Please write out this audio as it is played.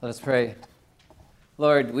Let us pray.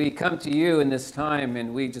 Lord, we come to you in this time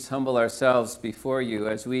and we just humble ourselves before you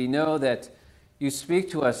as we know that you speak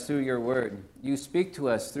to us through your word. You speak to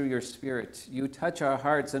us through your spirit. You touch our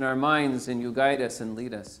hearts and our minds and you guide us and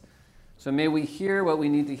lead us. So may we hear what we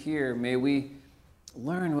need to hear. May we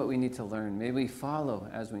learn what we need to learn. May we follow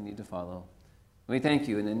as we need to follow. We thank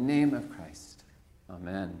you in the name of Christ.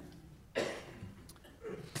 Amen.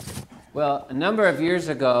 Well, a number of years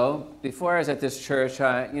ago, before I was at this church,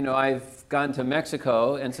 I've gone to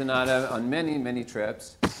Mexico, Ensenada, on many, many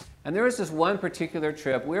trips. And there was this one particular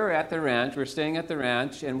trip. We were at the ranch, we were staying at the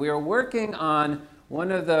ranch, and we were working on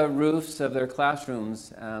one of the roofs of their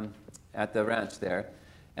classrooms at the ranch there.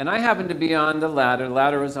 And I happened to be on the ladder. The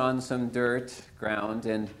ladder was on some dirt ground,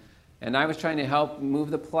 and I was trying to help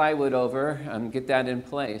move the plywood over and get that in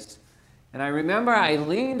place. And I remember I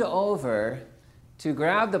leaned over to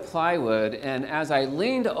grab the plywood, and as I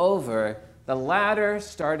leaned over, the ladder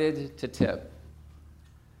started to tip.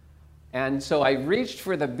 And so I reached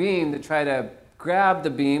for the beam to try to grab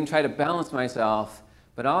the beam, try to balance myself,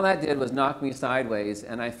 but all that did was knock me sideways,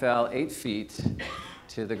 and I fell 8 feet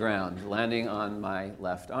to the ground, landing on my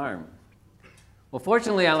left arm. Well,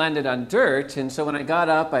 fortunately, I landed on dirt, and so when I got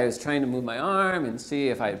up, I was trying to move my arm and see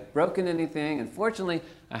if I had broken anything, and fortunately,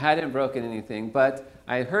 I hadn't broken anything, but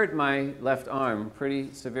I hurt my left arm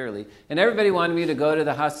pretty severely. And everybody wanted me to go to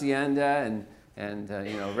the hacienda and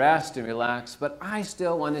rest and relax, but I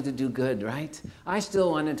still wanted to do good, right? I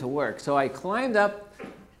still wanted to work. So I climbed up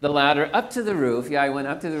the ladder, up to the roof. Yeah, I went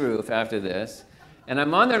up to the roof after this. And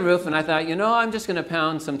I'm on the roof, and I thought, I'm just going to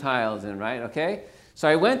pound some tiles in, right? Okay? So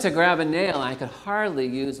I went to grab a nail, and I could hardly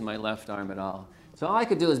use my left arm at all. So all I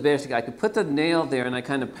could do was basically, I could put the nail there, and I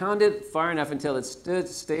kind of pounded it far enough until it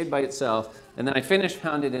stayed by itself, and then I finished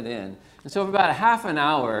pounding it in. And so for about half an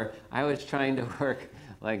hour, I was trying to work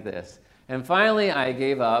like this. And finally, I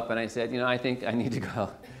gave up, and I said, I think I need to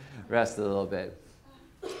go rest a little bit.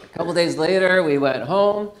 A couple days later, we went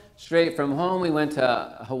home. Straight from home, we went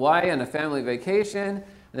to Hawaii on a family vacation.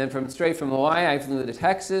 And then straight from Hawaii, I flew to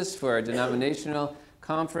Texas for a denominational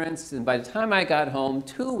conference. And by the time I got home,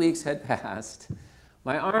 2 weeks had passed.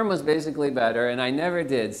 My arm was basically better, and I never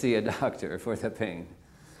did see a doctor for the pain.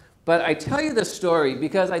 But I tell you the story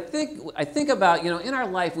because I think about, in our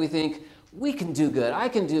life we think, we can do good, I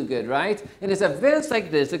can do good, right? And it's events like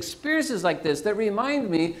this, experiences like this that remind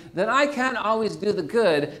me that I can't always do the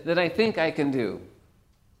good that I think I can do.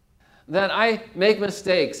 That I make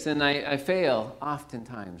mistakes and I fail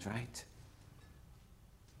oftentimes, right?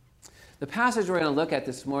 The passage we're going to look at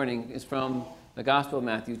this morning is from the Gospel of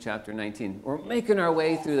Matthew, chapter 19. We're making our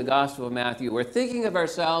way through the Gospel of Matthew. We're thinking of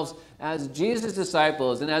ourselves as Jesus'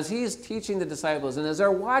 disciples, and as he's teaching the disciples, and as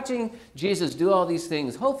they're watching Jesus do all these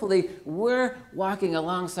things, hopefully we're walking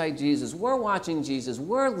alongside Jesus. We're watching Jesus.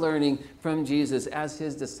 We're learning from Jesus as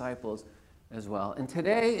his disciples as well. And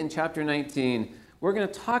today in chapter 19, we're going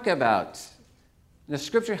to talk about, the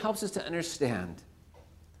scripture helps us to understand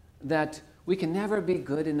that we can never be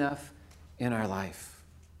good enough in our life.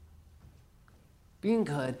 Being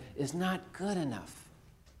good is not good enough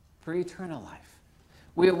for eternal life.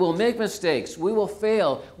 We will make mistakes. We will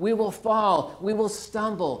fail. We will fall. We will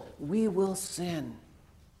stumble. We will sin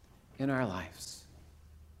in our lives.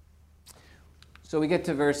 So we get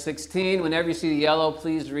to verse 16. Whenever you see the yellow,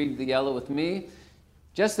 please read the yellow with me.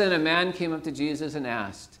 Just then a man came up to Jesus and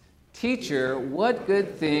asked, "Teacher, what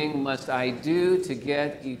good thing must I do to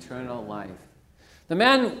get eternal life?" The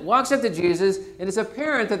man walks up to Jesus, and it's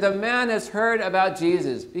apparent that the man has heard about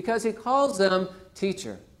Jesus because he calls him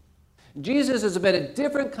teacher. Jesus is a bit a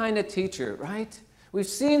different kind of teacher, right? We've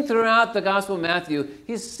seen throughout the Gospel of Matthew,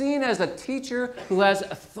 he's seen as a teacher who has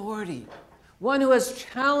authority, one who has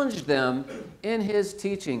challenged them in his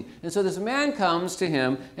teaching. And so this man comes to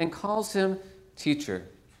him and calls him teacher.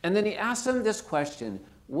 And then he asks him this question,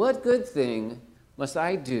 "What good thing must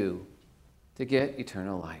I do to get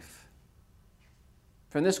eternal life?"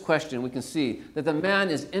 From this question, we can see that the man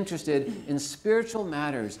is interested in spiritual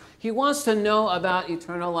matters. He wants to know about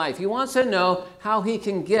eternal life. He wants to know how he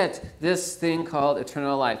can get this thing called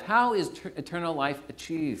eternal life. How is eternal life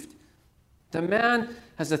achieved? The man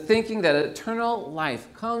has a thinking that eternal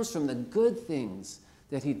life comes from the good things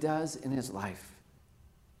that he does in his life.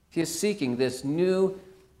 He is seeking this new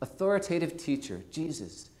authoritative teacher,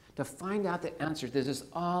 Jesus, to find out the answer to this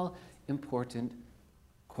all-important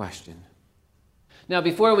question. Now,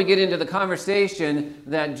 before we get into the conversation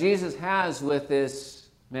that Jesus has with this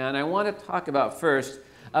man, I want to talk about first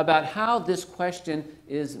about how this question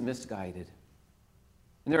is misguided.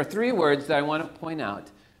 And there are 3 words that I want to point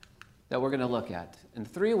out that we're going to look at. And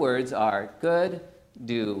 3 words are good,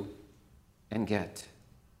 do, and get.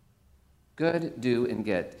 good, do, and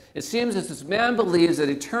get. It seems as this man believes that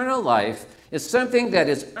eternal life is something that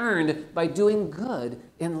is earned by doing good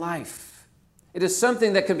in life. It is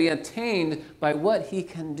something that can be attained by what he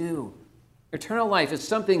can do. Eternal life is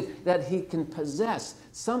something that he can possess,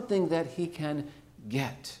 something that he can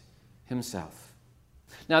get himself.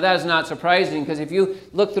 Now that is not surprising, because if you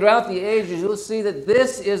look throughout the ages, you'll see that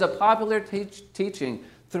this is a popular teaching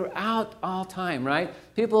throughout all time, right?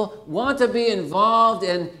 People want to be involved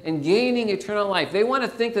in gaining eternal life. They want to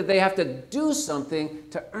think that they have to do something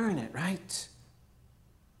to earn it, right?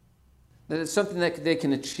 That it's something that they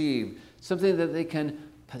can achieve, something that they can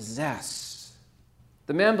possess.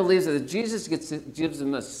 The man believes that Jesus gives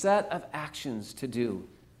them a set of actions to do,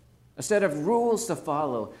 a set of rules to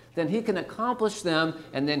follow. Then he can accomplish them,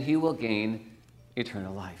 and then he will gain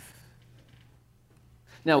eternal life.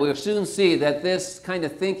 Now, we'll soon see that this kind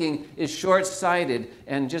of thinking is short-sighted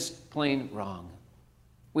and just plain wrong.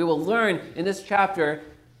 We will learn in this chapter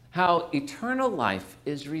how eternal life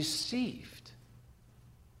is received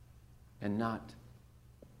and not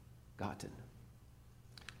gotten.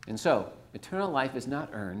 And so, eternal life is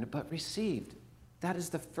not earned, but received. That is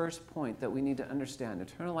the first point that we need to understand.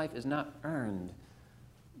 Eternal life is not earned,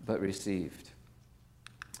 but received.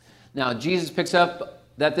 Now, Jesus picks up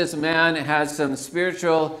that this man has some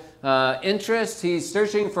spiritual interest. He's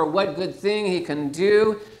searching for what good thing he can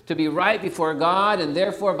do to be right before God, and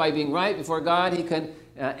therefore by being right before God he can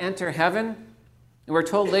enter heaven. And we're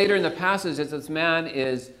told later in the passage that this man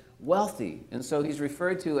is wealthy, and so he's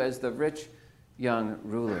referred to as the rich young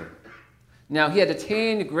ruler. Now he had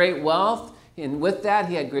attained great wealth, and with that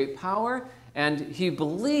he had great power, and he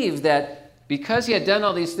believed that because he had done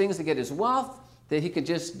all these things to get his wealth, that he could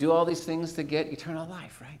just do all these things to get eternal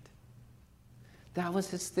life, right? That was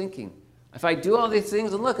his thinking. If I do all these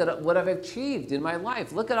things and look at what I've achieved in my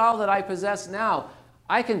life, look at all that I possess now,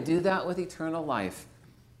 I can do that with eternal life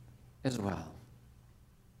as well.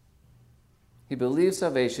 He believed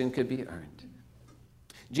salvation could be earned.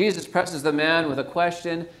 Jesus presses the man with a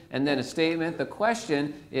question and then a statement. The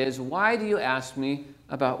question is, why do you ask me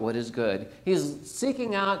about what is good? He's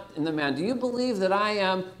seeking out in the man, do you believe that I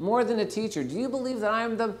am more than a teacher? Do you believe that I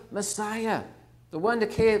am the Messiah, the one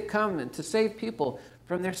to come and to save people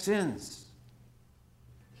from their sins?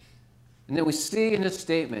 And then we see in his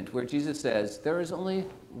statement where Jesus says, there is only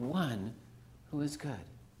one who is good.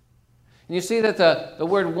 And you see that the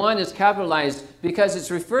word one is capitalized because it's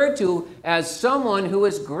referred to as someone who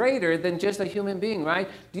is greater than just a human being, right?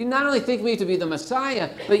 Do you not only think me to be the Messiah,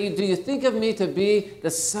 but do you think of me to be the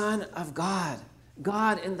Son of God,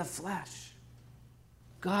 God in the flesh,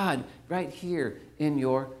 God right here in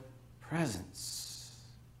your presence,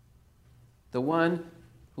 the one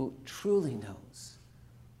who truly knows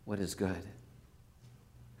what is good.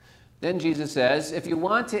 Then Jesus says, if you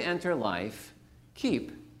want to enter life,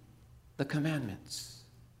 keep the commandments.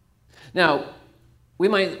 Now, we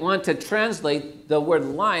might want to translate the word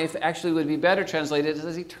life, actually would be better translated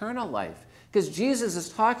as eternal life, because Jesus is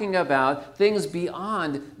talking about things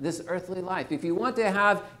beyond this earthly life. If you want to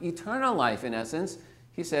have eternal life, in essence,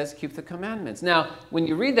 he says, keep the commandments. Now, when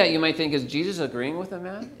you read that, you might think, is Jesus agreeing with the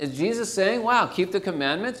man? Is Jesus saying, wow, keep the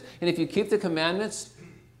commandments? And if you keep the commandments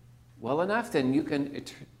well enough, then you can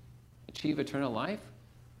achieve eternal life?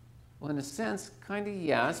 Well, in a sense, kind of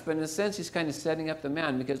yes, but in a sense, he's kind of setting up the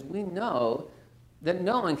man, because we know that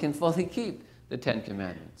no one can fully keep the Ten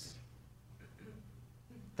Commandments.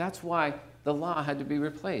 That's why the law had to be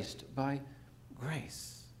replaced by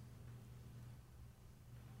grace.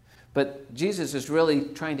 But Jesus is really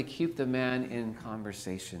trying to keep the man in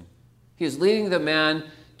conversation. He is leading the man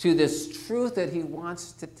to this truth that he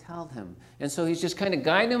wants to tell him. And so he's just kind of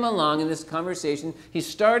guiding him along in this conversation. He's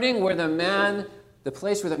starting where the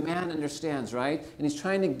place where the man understands, right? And he's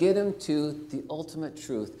trying to get him to the ultimate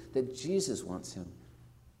truth that Jesus wants him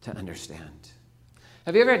to understand.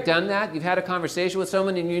 Have you ever done that? You've had a conversation with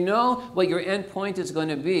someone and you know what your end point is going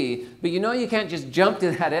to be, but you know you can't just jump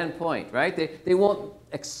to that end point, right? They won't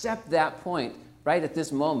accept that point right at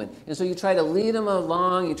this moment. And so you try to lead them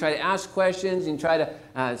along, you try to ask questions, you try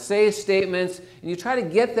to say statements, and you try to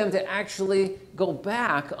get them to actually go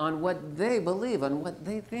back on what they believe, on what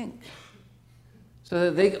they think, so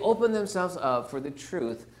that they open themselves up for the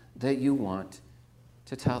truth that you want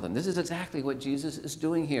to tell them. This is exactly what Jesus is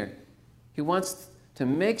doing here. He wants to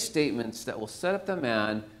make statements that will set up the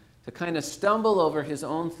man to kind of stumble over his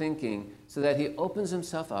own thinking so that he opens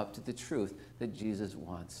himself up to the truth that Jesus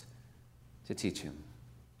wants to teach him.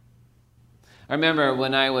 I remember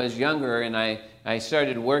when I was younger and I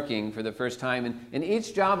started working for the first time, and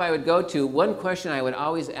each job I would go to, one question I would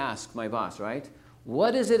always ask my boss, right?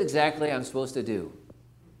 What is it exactly I'm supposed to do?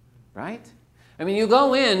 Right? I mean, you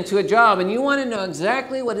go into a job and you want to know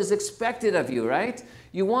exactly what is expected of you, right?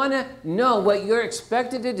 You want to know what you're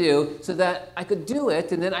expected to do so that I could do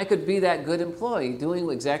it and then I could be that good employee doing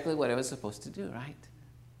exactly what I was supposed to do, right?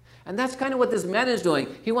 And that's kind of what this man is doing.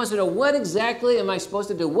 He wants to know, what exactly am I supposed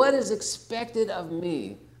to do? What is expected of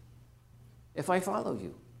me if I follow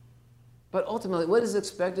you? But ultimately, what is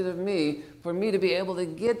expected of me for me to be able to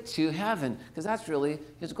get to heaven? Because that's really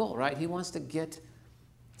his goal, right? He wants to get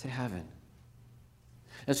to heaven.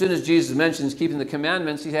 As soon as Jesus mentions keeping the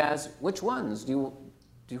commandments, he asks, which ones do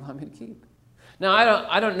you want me to keep? Now,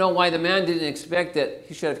 I don't know why the man didn't expect that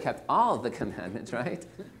he should have kept all of the commandments, right?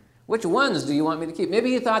 Which ones do you want me to keep?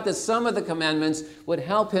 Maybe he thought that some of the commandments would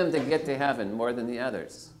help him to get to heaven more than the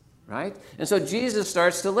others, right? And so Jesus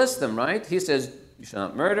starts to list them, right? He says, you shall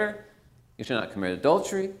not murder, you shall not commit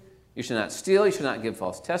adultery, you shall not steal, you shall not give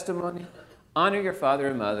false testimony, honor your father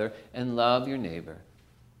and mother, and love your neighbor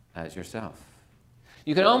as yourself.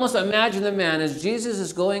 You can almost imagine the man, as Jesus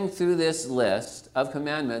is going through this list of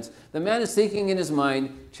commandments, the man is thinking in his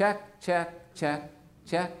mind, check, check, check,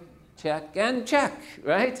 check, check, and check,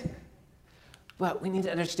 right? But we need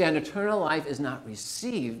to understand eternal life is not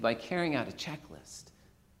received by carrying out a checklist,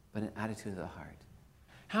 but an attitude of the heart.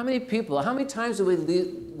 How many times do we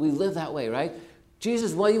live that way, right?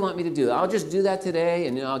 Jesus, what do you want me to do? I'll just do that today,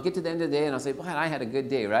 and I'll get to the end of the day, and I'll say, boy, I had a good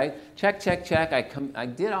day, right? Check, check, check. I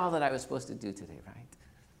did all that I was supposed to do today, right?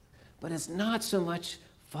 But it's not so much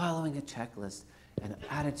following a checklist, an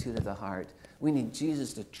attitude of the heart. We need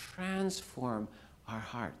Jesus to transform our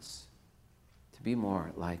hearts to be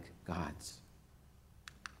more like God's.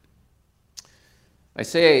 I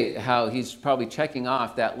say how he's probably checking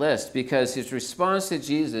off that list because his response to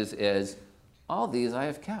Jesus is, all these I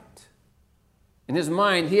have kept. In his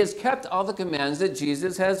mind, he has kept all the commands that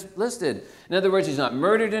Jesus has listed. In other words, he's not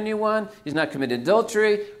murdered anyone, he's not committed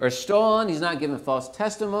adultery or stolen, he's not given false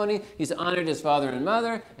testimony, he's honored his father and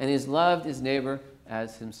mother, and he's loved his neighbor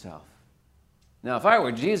as himself. Now, if I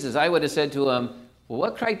were Jesus, I would have said to him, well,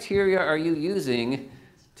 what criteria are you using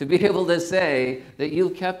to be able to say that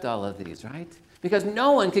you've kept all of these, right? Because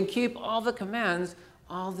no one can keep all the commands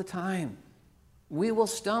all the time. We will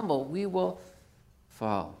stumble, we will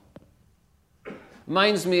fall.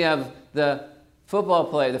 Reminds me of the football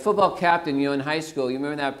player, the football captain, in high school. You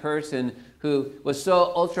remember that person who was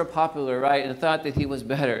so ultra popular, right, and thought that he was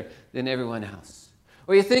better than everyone else.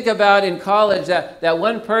 Or you think about in college that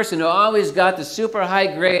one person who always got the super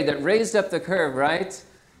high grade that raised up the curve, right?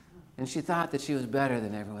 And she thought that she was better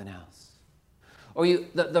than everyone else. Or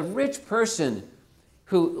the rich person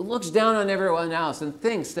who looks down on everyone else and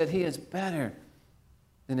thinks that he is better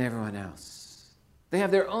than everyone else. They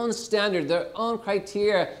have their own standard, their own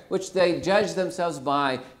criteria, which they judge themselves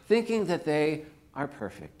by, thinking that they are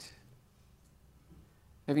perfect.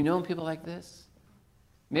 Have you known people like this?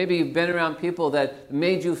 Maybe you've been around people that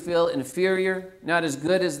made you feel inferior, not as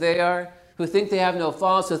good as they are, who think they have no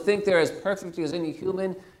faults, who think they're as perfect as any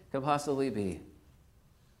human can possibly be.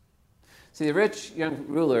 See, the rich young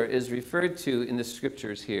ruler is referred to in the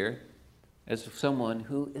scriptures here as someone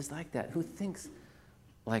who is like that, who thinks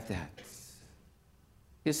like that.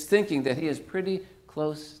 He's thinking that he is pretty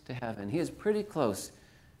close to heaven. He is pretty close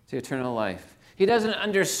to eternal life. He doesn't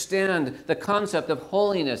understand the concept of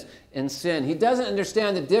holiness and sin. He doesn't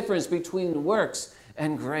understand the difference between works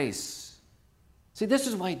and grace. See, this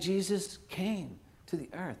is why Jesus came to the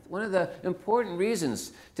earth. One of the important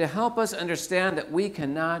reasons to help us understand that we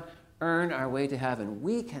cannot earn our way to heaven.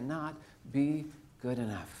 We cannot be good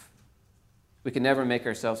enough. We can never make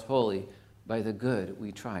ourselves holy by the good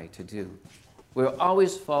we try to do. We'll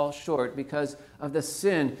always fall short because of the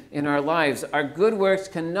sin in our lives. Our good works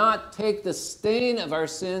cannot take the stain of our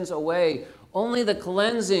sins away. Only the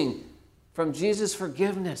cleansing from Jesus'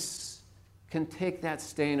 forgiveness can take that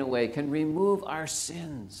stain away, can remove our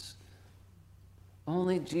sins.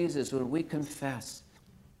 Only Jesus, when we confess,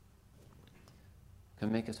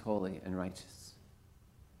 can make us holy and righteous.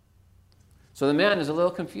 So the man is a little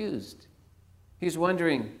confused. He's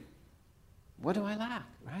wondering, what do I lack,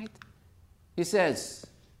 right? He says,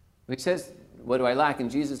 what do I lack?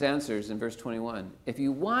 And Jesus answers in verse 21, if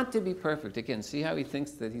you want to be perfect, again, see how he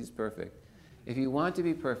thinks that he's perfect. If you want to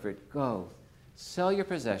be perfect, go, sell your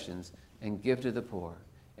possessions and give to the poor,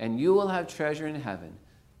 and you will have treasure in heaven.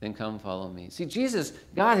 Then come follow me. See, Jesus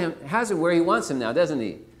has him where he wants him now, doesn't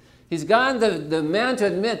he? He's gotten the man to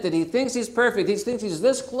admit that he thinks he's perfect. He thinks he's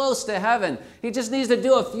this close to heaven. He just needs to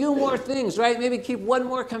do a few more things, right? Maybe keep one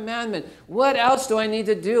more commandment. What else do I need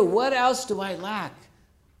to do? What else do I lack?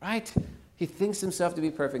 Right? He thinks himself to be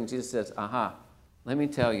perfect. And Jesus says, aha, let me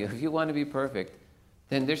tell you, if you want to be perfect,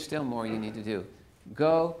 then there's still more you need to do.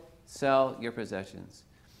 Go, Sell your possessions.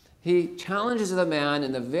 He challenges the man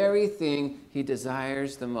in the very thing he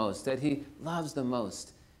desires the most, that he loves the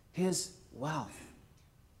most, his wealth.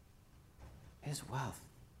 His wealth.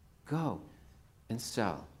 Go and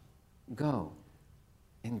sell. Go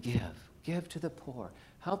and give. Give to the poor.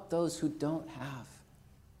 Help those who don't have.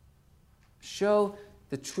 Show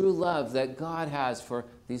the true love that God has for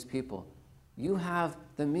these people. You have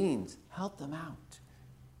the means. Help them out.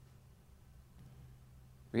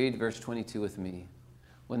 Read verse 22 with me.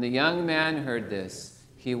 When the young man heard this,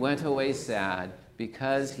 he went away sad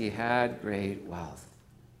because he had great wealth.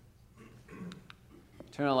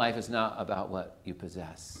 Eternal life is not about what you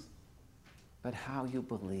possess, but how you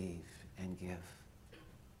believe and give.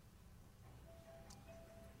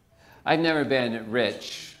 I've never been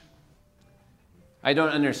rich. I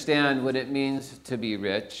don't understand what it means to be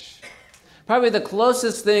rich. Probably the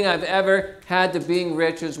closest thing I've ever had to being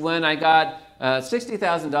rich is when I got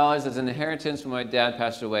 $60,000 as an inheritance when my dad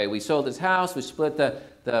passed away. We sold his house. We split the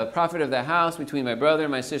profit of the house between my brother,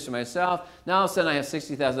 my sister, and myself. Now all of a sudden I have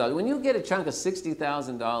 $60,000. When you get a chunk of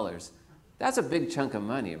 $60,000, that's a big chunk of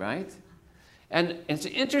money, right? And it's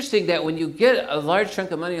interesting that when you get a large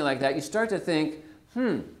chunk of money like that, you start to think,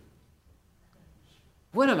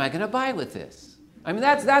 what am I going to buy with this? I mean,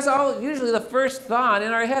 that's all usually the first thought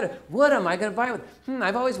in our head. What am I going to buy with?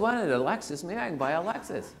 I've always wanted a Lexus. Maybe I can buy a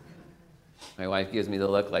Lexus. My wife gives me the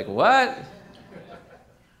look like, what?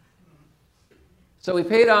 So we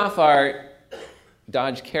paid off our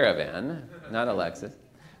Dodge Caravan, not a Lexus.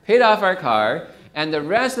 Paid off our car, and the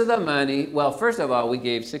rest of the money, well, first of all, we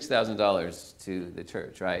gave $6,000 to the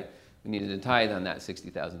church, right? We needed to tithe on that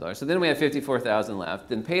 $60,000. So then we had $54,000 left,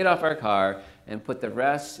 then paid off our car and put the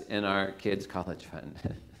rest in our kids' college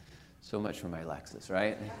fund. So much for my Lexus,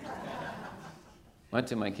 right? Went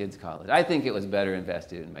to my kids' college. I think it was better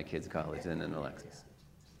invested in my kids' college than in a Lexus.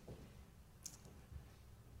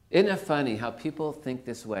 Isn't it funny how people think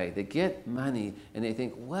this way? They get money and they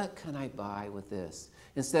think, what can I buy with this?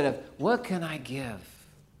 Instead of, what can I give?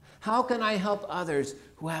 How can I help others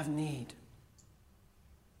who have need?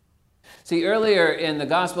 See, earlier in the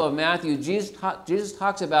Gospel of Matthew, Jesus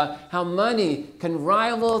talks about how money can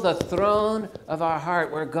rival the throne of our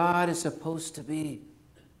heart where God is supposed to be.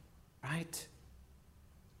 Right?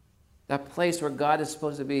 That place where God is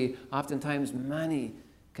supposed to be, oftentimes money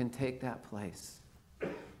can take that place.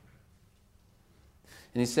 And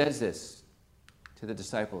he says this to the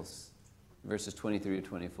disciples, verses 23 to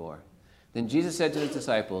 24. Then Jesus said to his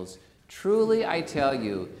disciples, truly I tell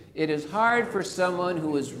you, it is hard for someone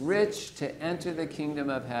who is rich to enter the kingdom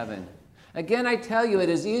of heaven. Again, I tell you, it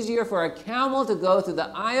is easier for a camel to go through the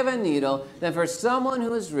eye of a needle than for someone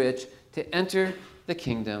who is rich to enter the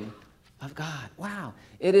kingdom of God. Wow.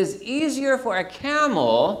 It is easier for a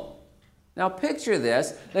camel, now picture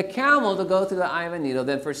this, the camel to go through the eye of a needle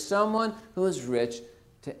than for someone who is rich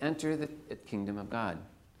to enter the kingdom of God.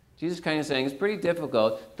 Jesus is kind of saying it's pretty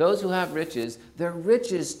difficult. Those who have riches, their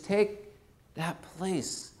riches take that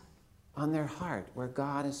place on their heart where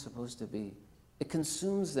God is supposed to be. It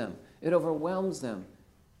consumes them. It overwhelms them.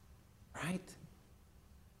 Right?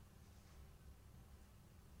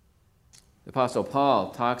 The Apostle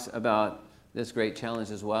Paul talks about this great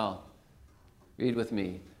challenge as well. Read with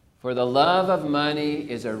me. For the love of money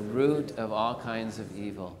is a root of all kinds of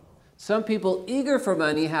evil. Some people eager for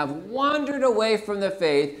money have wandered away from the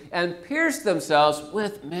faith and pierced themselves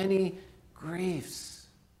with many griefs.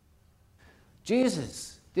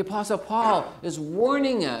 Jesus, the Apostle Paul, is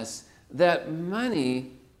warning us that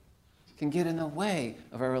money can get in the way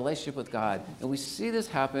of our relationship with God. And we see this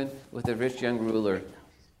happen with the rich young ruler.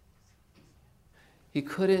 He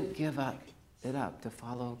couldn't give it up to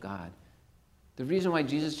follow God. The reason why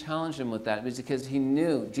Jesus challenged him with that was because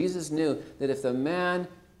Jesus knew that if the man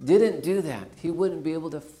didn't do that, he wouldn't be able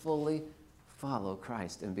to fully follow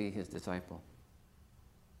Christ and be his disciple.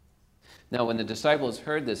 Now, when the disciples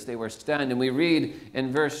heard this, they were stunned. And we read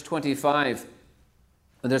in verse 25,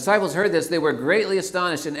 when the disciples heard this, they were greatly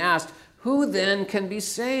astonished and asked, who then can be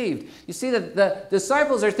saved? You see, the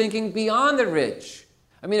disciples are thinking beyond the rich.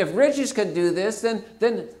 I mean, if riches could do this,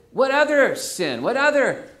 then what other sin, what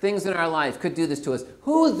other things in our life could do this to us?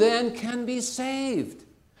 Who then can be saved?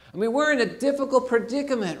 I mean, we're in a difficult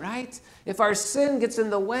predicament, right? If our sin gets in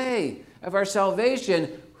the way of our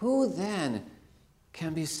salvation, who then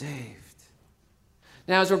can be saved?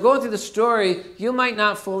 Now, as we're going through the story, you might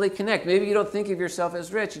not fully connect. Maybe you don't think of yourself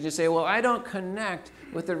as rich. You just say, well, I don't connect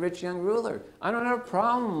with the rich young ruler. I don't have a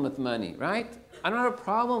problem with money, right? I don't have a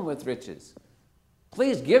problem with riches.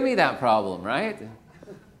 Please give me that problem, right?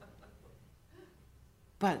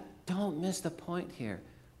 But don't miss the point here.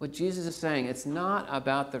 what Jesus is saying, it's not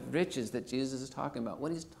about the riches that Jesus is talking about.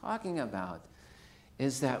 What he's talking about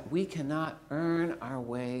is that we cannot earn our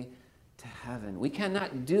way to heaven. We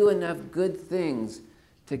cannot do enough good things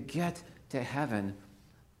to get to heaven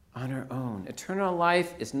on our own. Eternal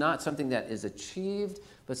life is not something that is achieved,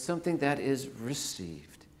 but something that is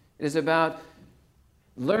received. It is about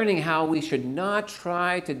learning how we should not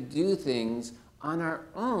try to do things on our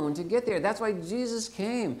own to get there. That's why Jesus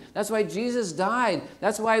came. That's why Jesus died.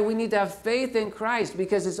 That's why we need to have faith in Christ,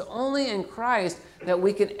 because it's only in Christ that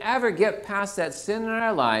we can ever get past that sin in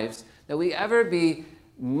our lives, that we ever be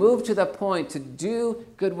moved to the point to do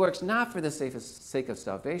good works, not for the sake of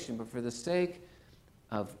salvation, but for the sake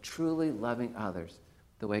of truly loving others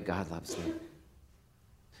the way God loves them.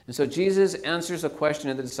 And so Jesus answers a question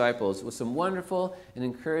of the disciples with some wonderful and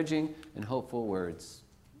encouraging and hopeful words.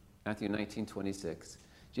 Matthew 19:26.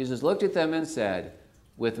 Jesus looked at them and said,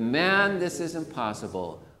 "With man this is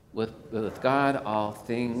impossible. With God all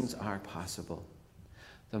things are possible."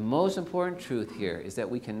 The most important truth here is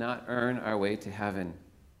that we cannot earn our way to heaven.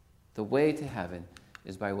 The way to heaven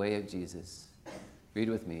is by way of Jesus. Read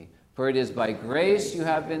with me. "For it is by grace you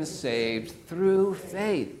have been saved through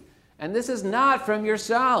faith. And this is not from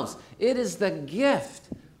yourselves. It is the gift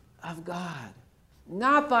of God,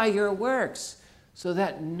 not by your works, so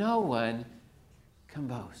that no one can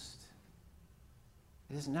boast."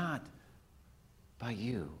 It is not by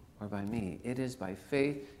you or by me. It is by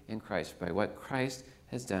faith in Christ, by what Christ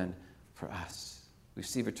has done for us. We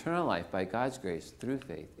receive eternal life by God's grace through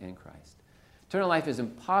faith in Christ. Eternal life is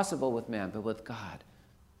impossible with man, but with God,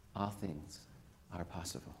 all things are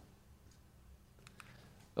possible.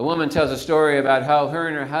 A woman tells a story about how her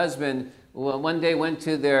and her husband one day went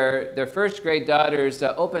to their first grade daughter's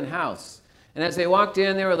open house. And as they walked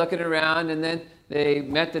in, they were looking around, and then they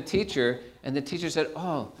met the teacher, and the teacher said,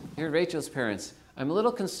 "Oh, you're Rachel's parents. I'm a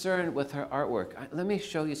little concerned with her artwork. Let me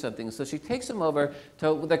show you something." So she takes them over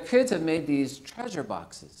to, the kids have made these treasure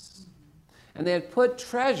boxes. And they had put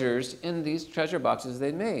treasures in these treasure boxes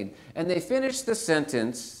they'd made. And they finished the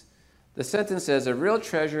sentence. The sentence says, "A real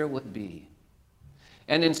treasure would be."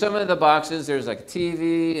 And in some of the boxes, there's like a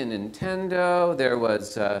TV, a Nintendo. There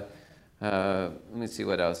was, let me see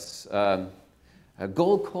what else.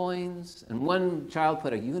 Gold coins, and one child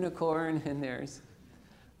put a unicorn in theirs.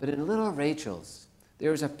 But in little Rachel's,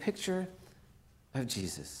 there was a picture of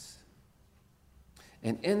Jesus.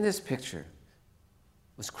 And in this picture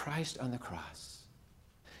was Christ on the cross.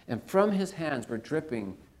 And from his hands were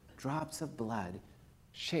dripping drops of blood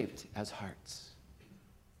shaped as hearts.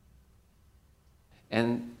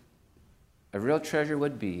 And a real treasure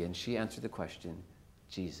would be, and she answered the question,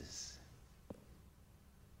 Jesus.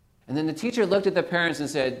 And then the teacher looked at the parents and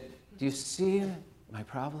said, "Do you see my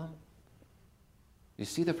problem? Do you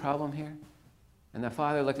see the problem here?" And the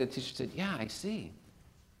father looked at the teacher and said, "Yeah, I see."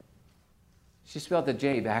 She spelled the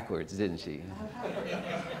J backwards, didn't she?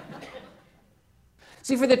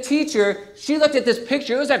 See, for the teacher, she looked at this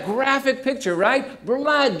picture. It was a graphic picture, right?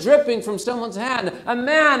 Blood dripping from someone's hand. A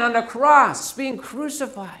man on a cross being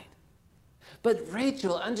crucified. But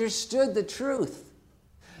Rachel understood the truth.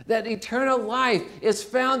 That eternal life is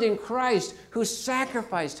found in Christ, who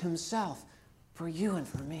sacrificed himself for you and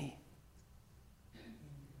for me.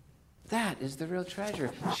 That is the real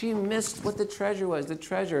treasure. She missed what the treasure was, the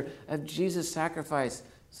treasure of Jesus' sacrifice,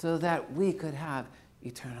 so that we could have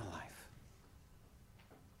eternal life.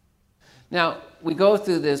 Now, we go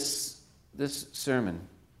through this sermon.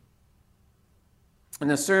 And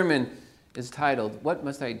the sermon is titled, "What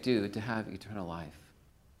Must I Do to Have Eternal Life?"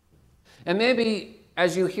 And maybe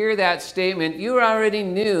as you hear that statement, you already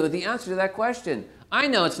knew the answer to that question. I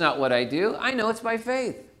know it's not what I do. I know it's by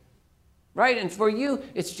faith. Right? And for you,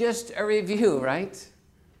 it's just a review, right?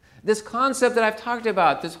 This concept that I've talked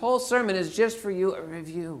about, this whole sermon is just for you a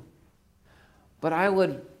review. But I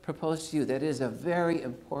would propose to you that it is a very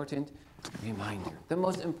important reminder, the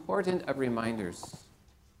most important of reminders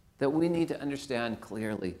that we need to understand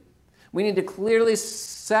clearly. We need to clearly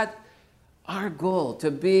set our goal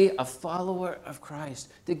to be a follower of Christ,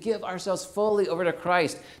 to give ourselves fully over to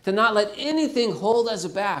Christ, to not let anything hold us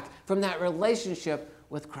back from that relationship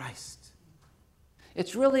with Christ.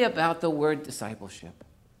 It's really about the word discipleship.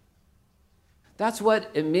 That's what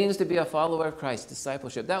it means to be a follower of Christ,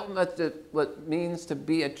 discipleship. That's what it means to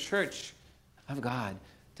be a church of God,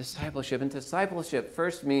 discipleship. And discipleship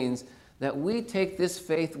first means that we take this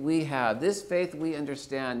faith we have, this faith we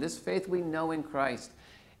understand, this faith we know in Christ,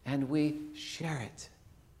 and we share it.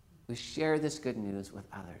 We share this good news with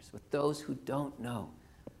others, with those who don't know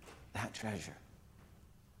that treasure.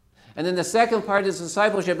 And then the second part is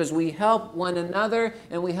discipleship is we help one another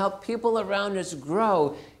and we help people around us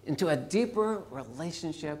grow into a deeper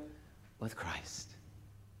relationship with Christ.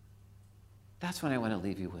 That's what I want to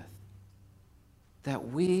leave you with. That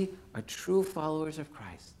we are true followers of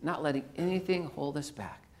Christ, not letting anything hold us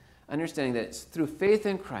back. Understanding that it's through faith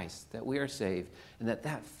in Christ that we are saved, and that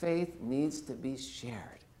that faith needs to be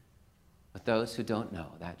shared with those who don't know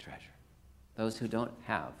that treasure, those who don't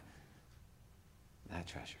have that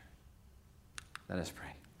treasure. Let us pray.